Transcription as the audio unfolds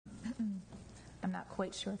I'm not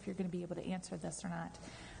quite sure if you're going to be able to answer this or not.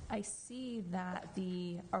 I see that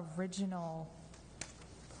the original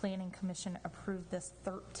Planning Commission approved this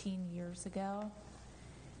 13 years ago,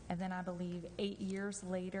 and then I believe 8 years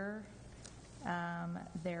later,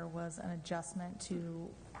 there was an adjustment to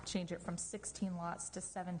change it from 16 lots to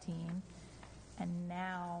 17, and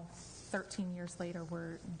now 13 years later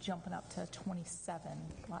we're jumping up to 27.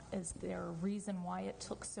 Is there a reason why it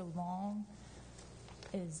took so long?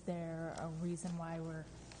 Is there a reason why we're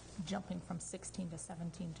jumping from 16 to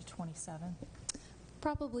 17 to 27?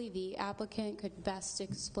 Probably the applicant could best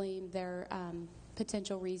explain their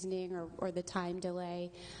potential reasoning or the time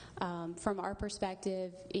delay. From our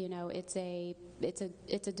perspective, it's a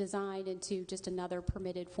design into just another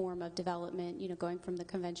permitted form of development. Going from the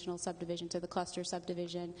conventional subdivision to the cluster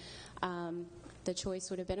subdivision. The choice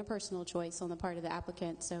would have been a personal choice on the part of the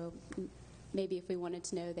applicant. So maybe if we wanted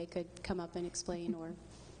to know, they could come up and explain. Or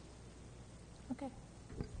okay.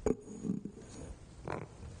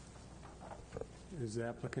 Is the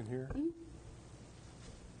applicant here? Mm-hmm.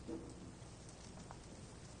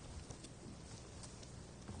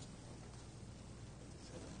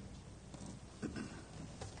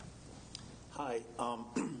 Hi,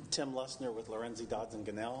 Tim Lessner with Lorenzi Dodds and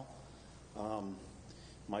Gunnell.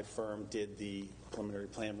 My firm did the preliminary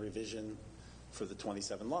plan revision for the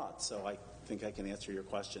 27 lots, so I think I can answer your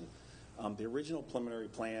question. The original preliminary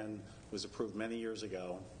plan was approved many years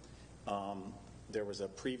ago. There was a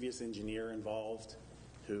previous engineer involved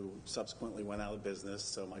who subsequently went out of business,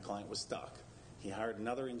 so my client was stuck. He hired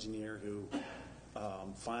another engineer who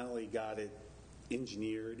finally got it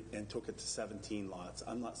engineered and took it to 17 lots.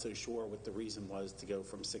 I'm not so sure what the reason was to go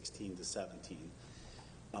from 16 to 17.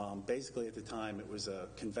 Basically, at the time, it was a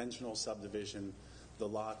conventional subdivision. The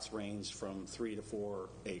lots ranged from 3 to 4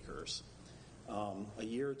 acres. A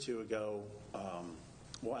year or two ago,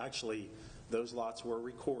 actually, those lots were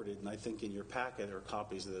recorded, and I think in your packet are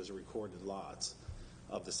copies of those recorded lots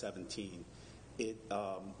of the 17. It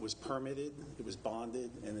was permitted, it was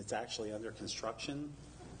bonded, and it's actually under construction.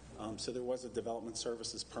 So there was a development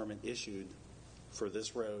services permit issued for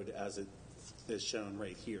this road as it is shown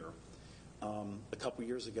right here. A couple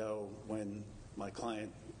years ago, when my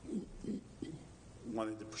client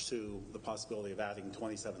wanted to pursue the possibility of adding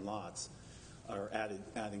 27 lots, or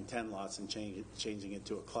adding 10 lots and changing it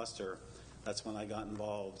to a cluster, that's when I got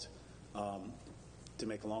involved. To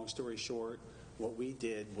make a long story short, what we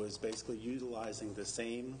did was basically utilizing the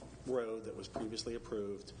same road that was previously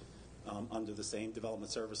approved under the same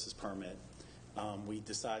development services permit. We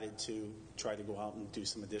decided to try to go out and do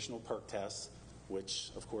some additional perk tests,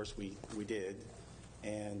 which of course we did.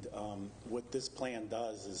 And what this plan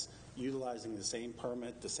does is utilizing the same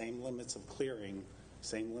permit, the same limits of clearing,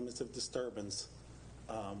 same limits of disturbance.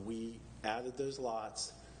 We added those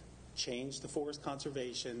lots, changed the forest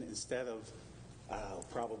conservation. Instead of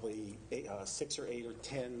probably 6 or 8 or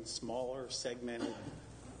 10 smaller segmented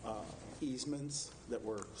easements that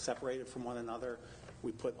were separated from one another,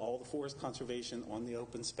 we put all the forest conservation on the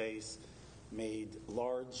open space, made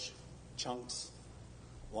large chunks,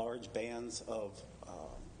 large bands of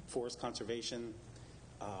forest conservation.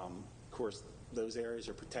 Of course, those areas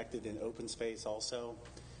are protected in open space also.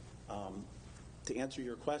 To answer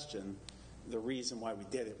your question, the reason why we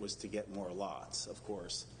did it was to get more lots, of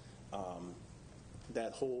course.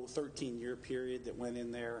 That whole 13-year period that went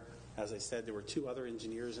in there, as I said, there were 2 other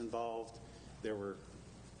engineers involved. There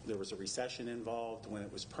was a recession involved when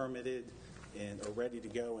it was permitted and ready to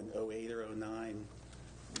go in 08 or 09.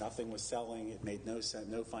 Nothing was selling. It made no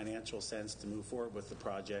financial sense to move forward with the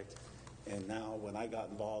project. And now when I got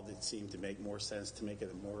involved, it seemed to make more sense to make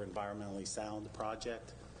it a more environmentally sound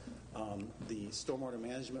project. The stormwater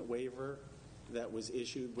management waiver that was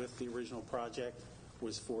issued with the original project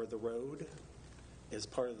was for the road. As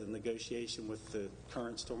part of the negotiation with the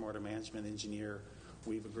current stormwater management engineer,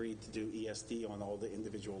 we've agreed to do ESD on all the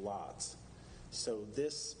individual lots. So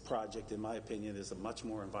this project, in my opinion, is a much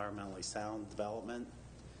more environmentally sound development.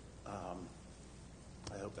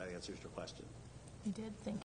 I hope that answers your question. You did. Thank